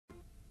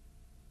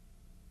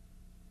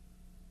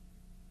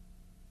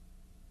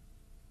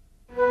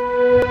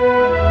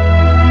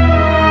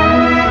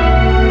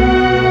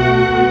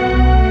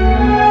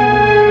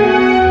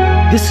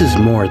This is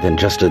more than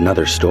just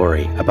another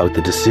story about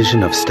the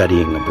decision of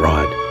studying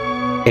abroad.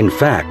 In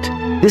fact,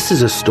 this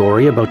is a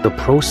story about the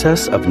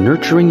process of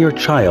nurturing your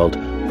child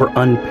for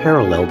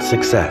unparalleled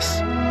success.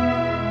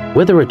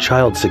 Whether a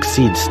child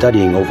succeeds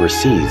studying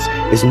overseas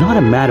is not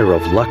a matter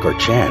of luck or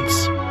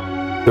chance.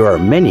 There are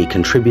many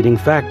contributing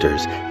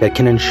factors that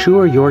can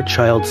ensure your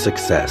child's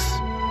success.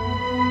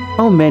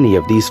 How many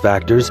of these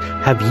factors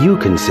have you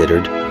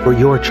considered for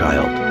your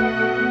child?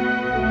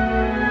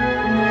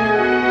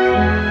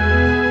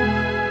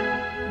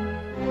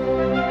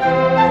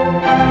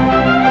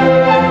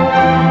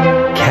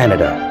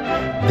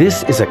 Canada.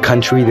 This is a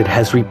country that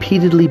has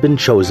repeatedly been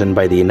chosen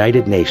by the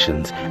United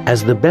Nations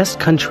as the best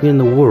country in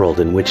the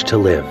world in which to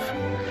live.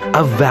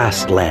 A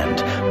vast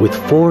land with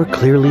 4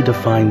 clearly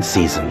defined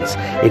seasons,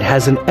 it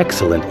has an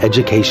excellent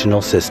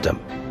educational system.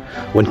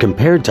 When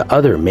compared to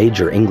other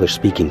major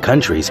English-speaking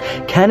countries,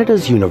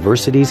 Canada's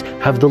universities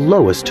have the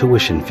lowest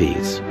tuition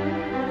fees.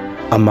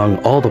 Among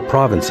all the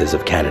provinces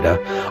of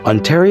Canada,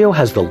 Ontario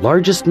has the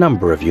largest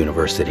number of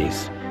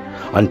universities.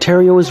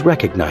 Ontario is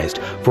recognized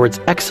for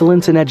its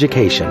excellence in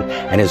education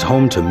and is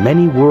home to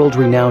many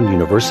world-renowned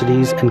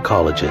universities and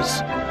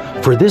colleges.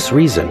 For this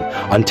reason,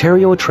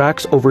 Ontario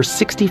attracts over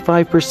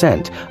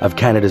 65% of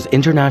Canada's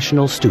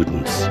international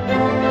students.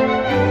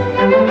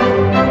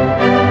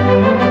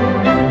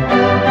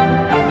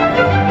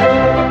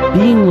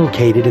 Being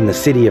located in the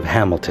city of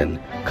Hamilton,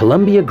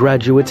 Columbia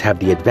graduates have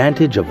the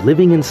advantage of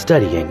living and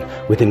studying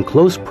within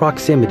close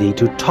proximity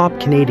to top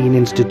Canadian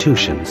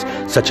institutions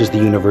such as the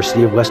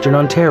University of Western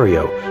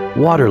Ontario,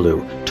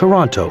 Waterloo,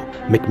 Toronto,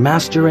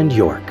 McMaster, and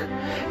York.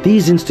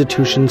 These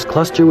institutions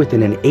cluster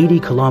within an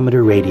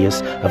 80-kilometer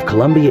radius of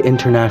Columbia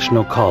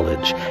International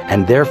College,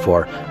 and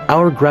therefore,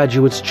 our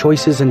graduates'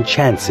 choices and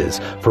chances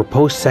for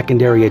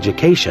post-secondary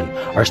education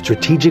are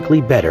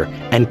strategically better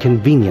and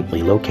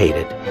conveniently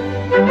located.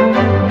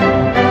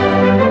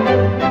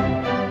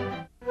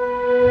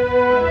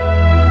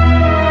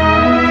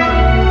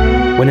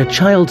 When a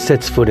child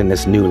sets foot in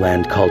this new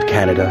land called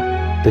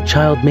Canada, the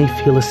child may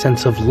feel a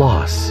sense of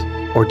loss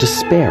or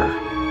despair.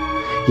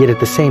 Yet at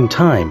the same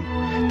time,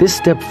 this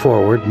step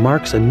forward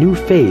marks a new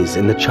phase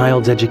in the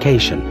child's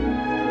education.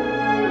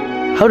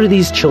 How do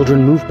these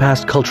children move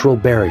past cultural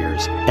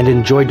barriers and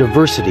enjoy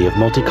diversity of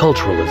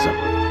multiculturalism?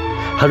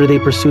 How do they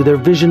pursue their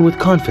vision with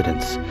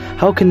confidence?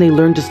 How can they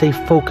learn to stay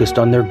focused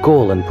on their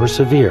goal and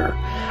persevere?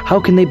 How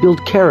can they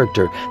build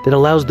character that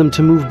allows them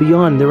to move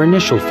beyond their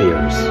initial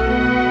fears?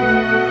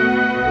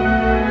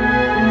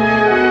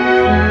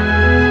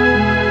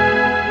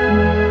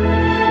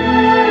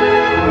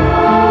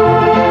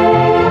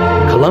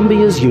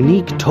 Columbia's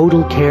unique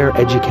total care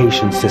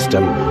education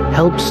system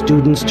helps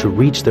students to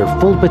reach their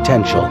full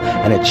potential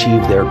and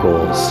achieve their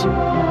goals.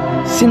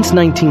 Since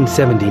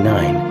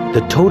 1979,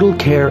 the total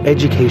care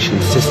education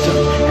system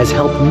has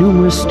helped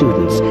numerous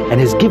students and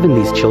has given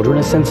these children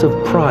a sense of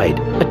pride,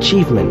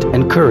 achievement,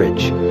 and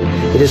courage.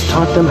 It has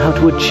taught them how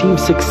to achieve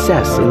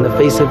success in the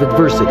face of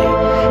adversity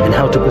and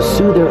how to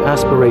pursue their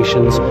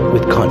aspirations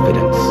with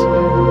confidence.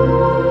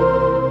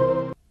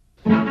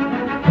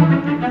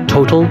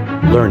 Total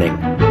learning.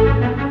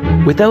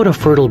 Without a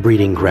fertile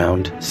breeding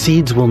ground,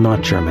 seeds will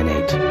not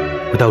germinate.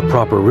 Without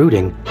proper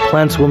rooting,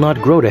 plants will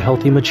not grow to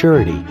healthy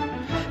maturity.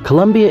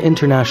 Columbia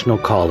International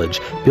College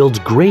builds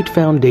great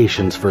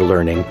foundations for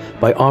learning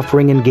by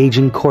offering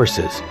engaging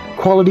courses,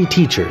 quality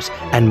teachers,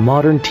 and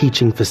modern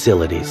teaching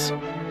facilities.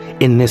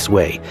 In this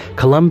way,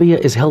 Columbia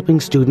is helping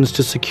students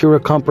to secure a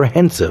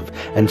comprehensive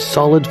and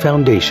solid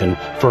foundation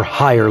for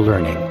higher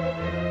learning.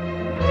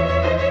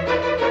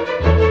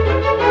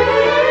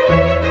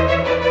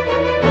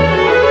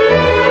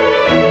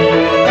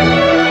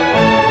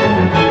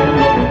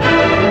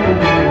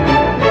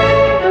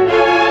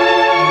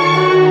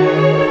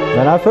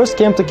 When I first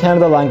came to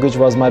Canada, language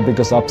was my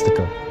biggest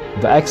obstacle.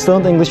 The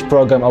excellent English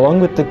program along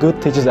with the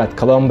good teachers at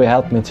Columbia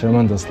helped me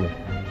tremendously.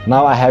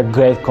 Now I have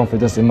great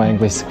confidence in my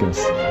English skills.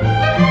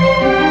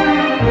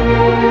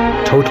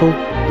 Total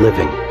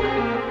living.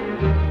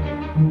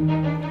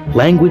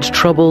 Language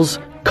troubles,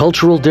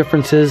 cultural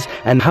differences,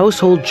 and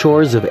household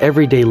chores of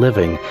everyday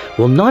living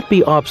will not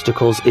be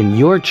obstacles in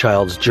your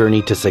child's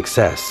journey to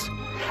success.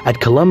 At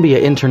Columbia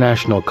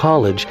International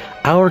College,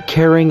 our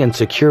caring and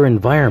secure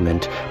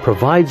environment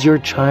provides your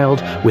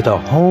child with a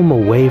home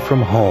away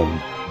from home.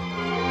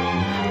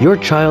 Your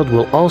child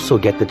will also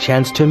get the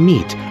chance to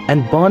meet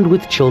and bond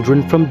with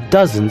children from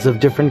dozens of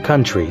different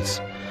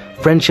countries.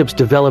 Friendships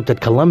developed at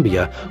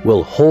Columbia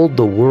will hold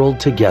the world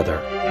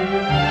together.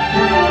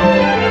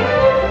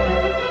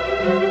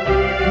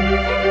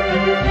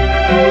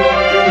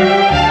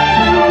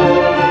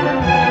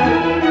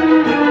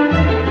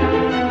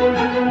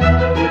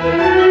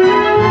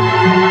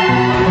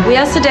 We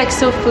are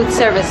Sodexo Food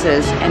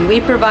Services, and we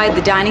provide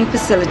the dining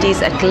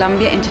facilities at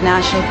Columbia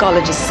International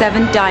College's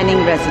 7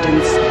 dining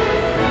residents.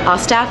 Our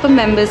staff and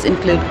members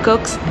include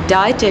cooks,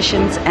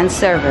 dietitians, and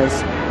servers,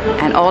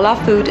 and all our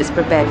food is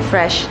prepared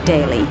fresh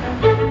daily.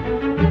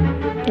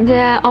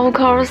 Yeah, of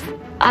course,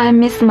 I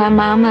miss my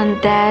mom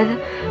and dad,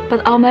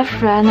 but all my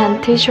friends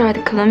and teachers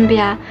at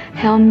Columbia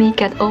helped me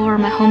get over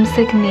my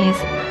homesickness,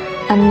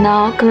 and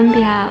now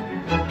Columbia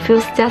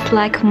feels just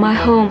like my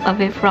home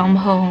away from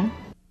home.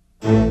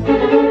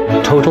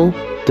 Total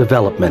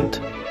development.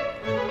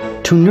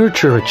 To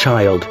nurture a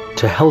child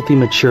to healthy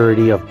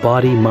maturity of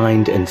body,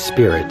 mind, and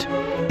spirit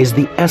is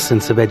the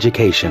essence of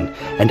education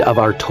and of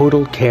our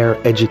total care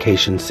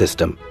education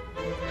system.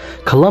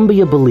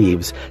 Columbia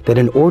believes that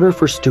in order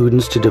for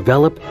students to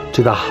develop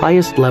to the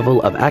highest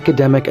level of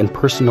academic and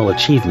personal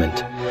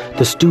achievement,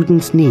 the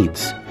students'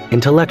 needs,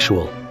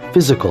 intellectual,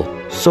 physical,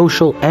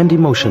 social, and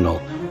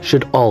emotional,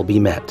 should all be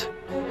met.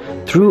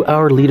 Through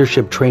our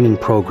leadership training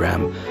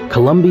program,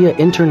 Columbia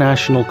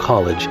International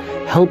College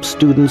helps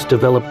students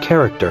develop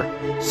character,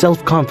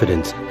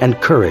 self-confidence, and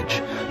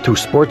courage through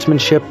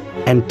sportsmanship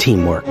and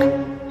teamwork.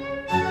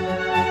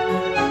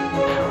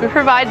 We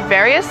provide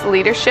various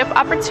leadership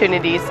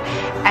opportunities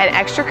and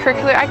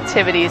extracurricular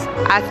activities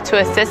to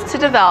assist to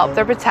develop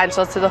their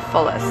potential to the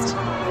fullest.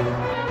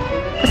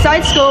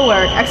 Besides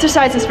schoolwork,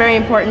 exercise is very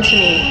important to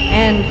me,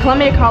 and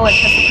Columbia College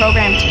has a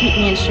program to keep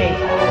me in shape.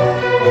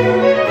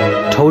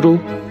 Total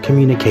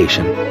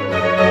communication.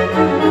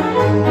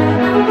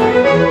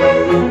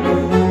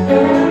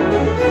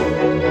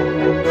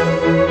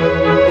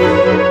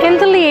 In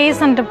the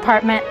liaison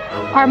department,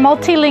 our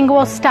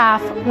multilingual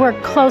staff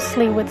work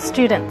closely with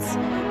students.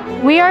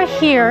 We are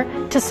here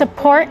to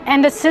support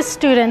and assist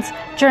students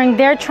during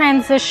their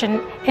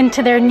transition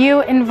into their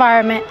new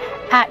environment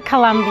at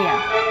Columbia.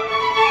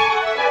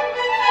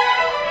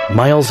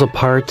 Miles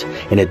apart,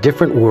 in a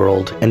different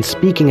world, and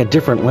speaking a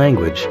different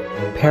language,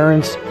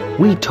 parents,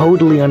 we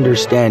totally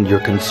understand your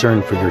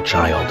concern for your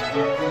child.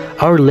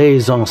 Our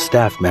liaison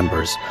staff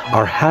members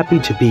are happy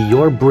to be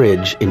your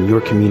bridge in your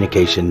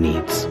communication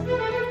needs.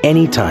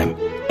 Anytime,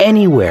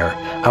 anywhere,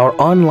 our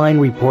online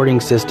reporting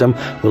system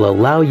will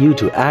allow you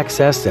to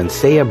access and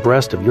stay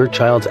abreast of your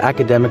child's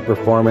academic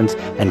performance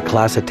and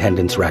class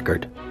attendance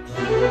record.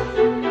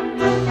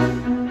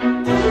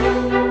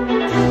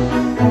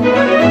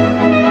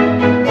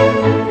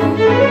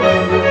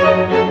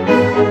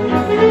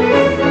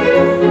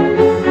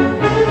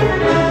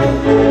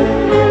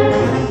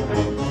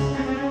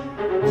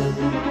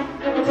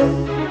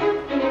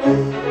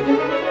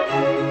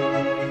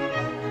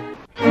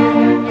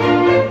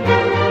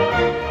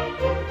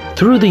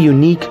 Through the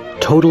unique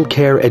Total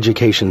Care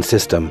education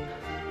system,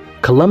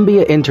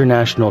 Columbia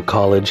International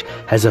College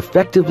has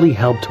effectively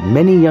helped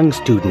many young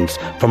students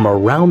from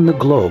around the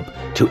globe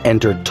to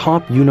enter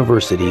top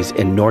universities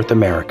in North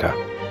America.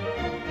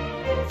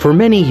 For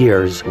many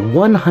years,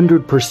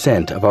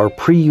 100% of our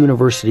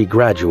pre-university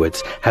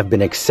graduates have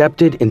been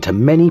accepted into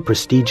many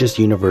prestigious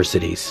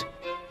universities.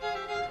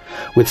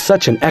 With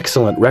such an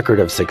excellent record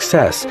of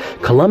success,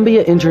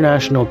 Columbia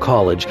International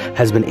College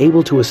has been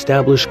able to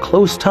establish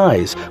close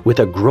ties with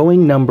a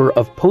growing number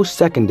of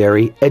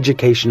post-secondary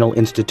educational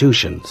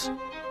institutions,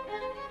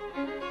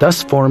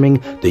 thus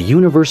forming the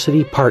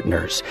University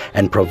Partners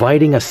and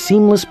providing a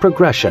seamless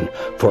progression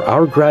for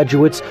our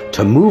graduates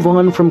to move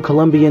on from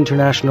Columbia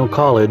International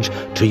College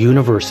to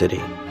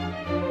university.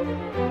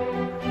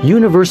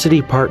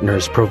 University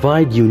Partners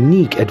provide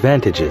unique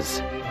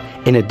advantages.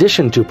 In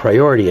addition to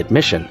priority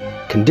admission,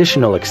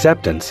 conditional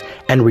acceptance,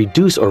 and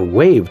reduced or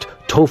waived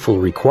TOEFL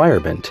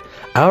requirement,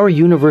 our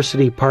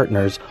university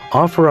partners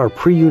offer our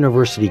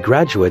pre-university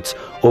graduates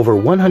over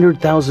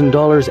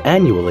 $100,000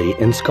 annually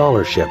in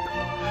scholarship.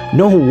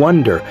 No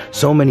wonder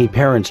so many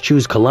parents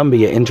choose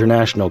Columbia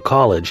International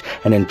College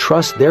and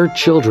entrust their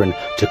children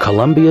to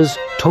Columbia's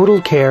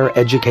Total Care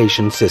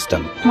education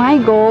system. My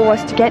goal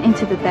was to get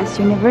into the best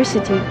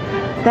university.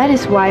 That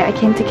is why I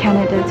came to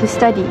Canada to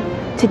study.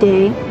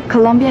 Today,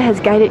 Columbia has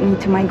guided me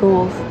to my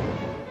goals.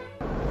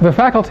 The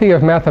Faculty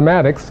of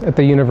Mathematics at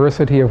the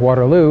University of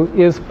Waterloo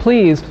is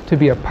pleased to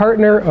be a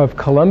partner of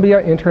Columbia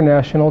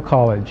International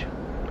College.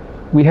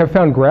 We have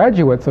found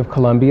graduates of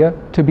Columbia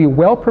to be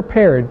well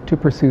prepared to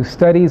pursue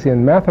studies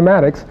in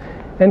mathematics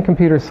and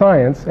computer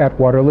science at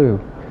Waterloo.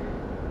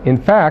 In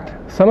fact,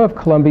 some of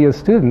Columbia's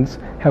students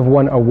have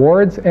won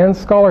awards and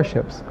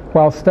scholarships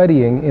while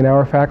studying in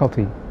our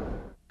faculty.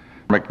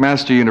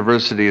 McMaster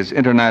University is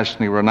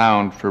internationally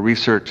renowned for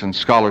research and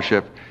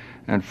scholarship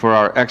and for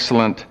our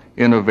excellent,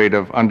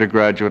 innovative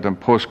undergraduate and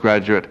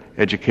postgraduate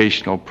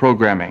educational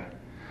programming.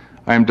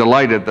 I am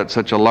delighted that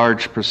such a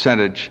large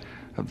percentage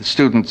of the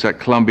students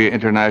at Columbia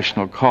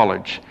International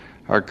College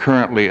are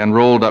currently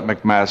enrolled at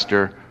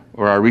McMaster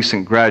or are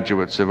recent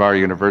graduates of our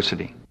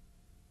university.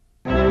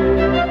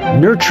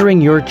 Nurturing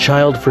your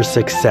child for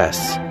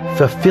success,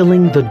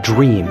 fulfilling the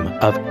dream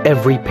of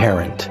every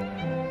parent.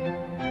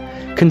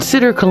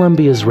 Consider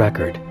Columbia's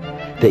record,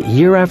 that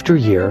year after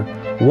year,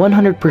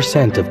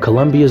 100% of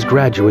Columbia's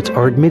graduates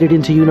are admitted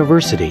into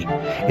university,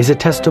 is a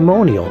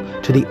testimonial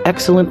to the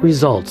excellent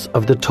results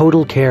of the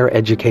Total Care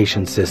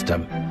education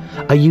system,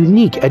 a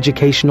unique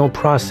educational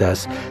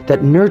process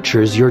that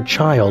nurtures your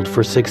child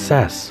for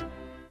success.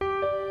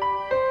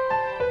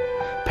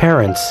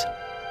 Parents,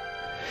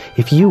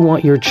 if you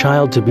want your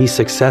child to be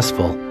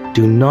successful,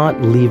 do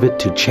not leave it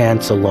to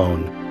chance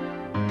alone.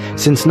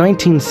 Since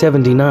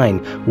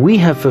 1979, we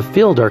have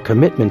fulfilled our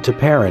commitment to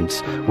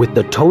parents with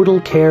the Total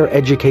Care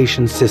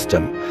Education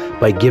System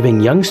by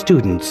giving young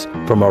students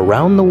from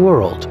around the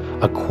world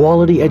a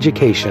quality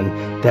education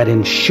that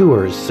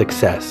ensures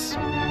success.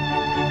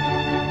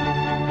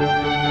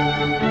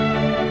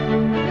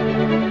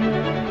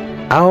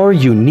 Our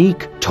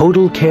unique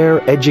Total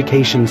Care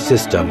Education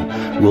System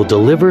will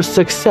deliver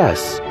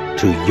success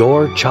to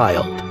your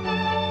child.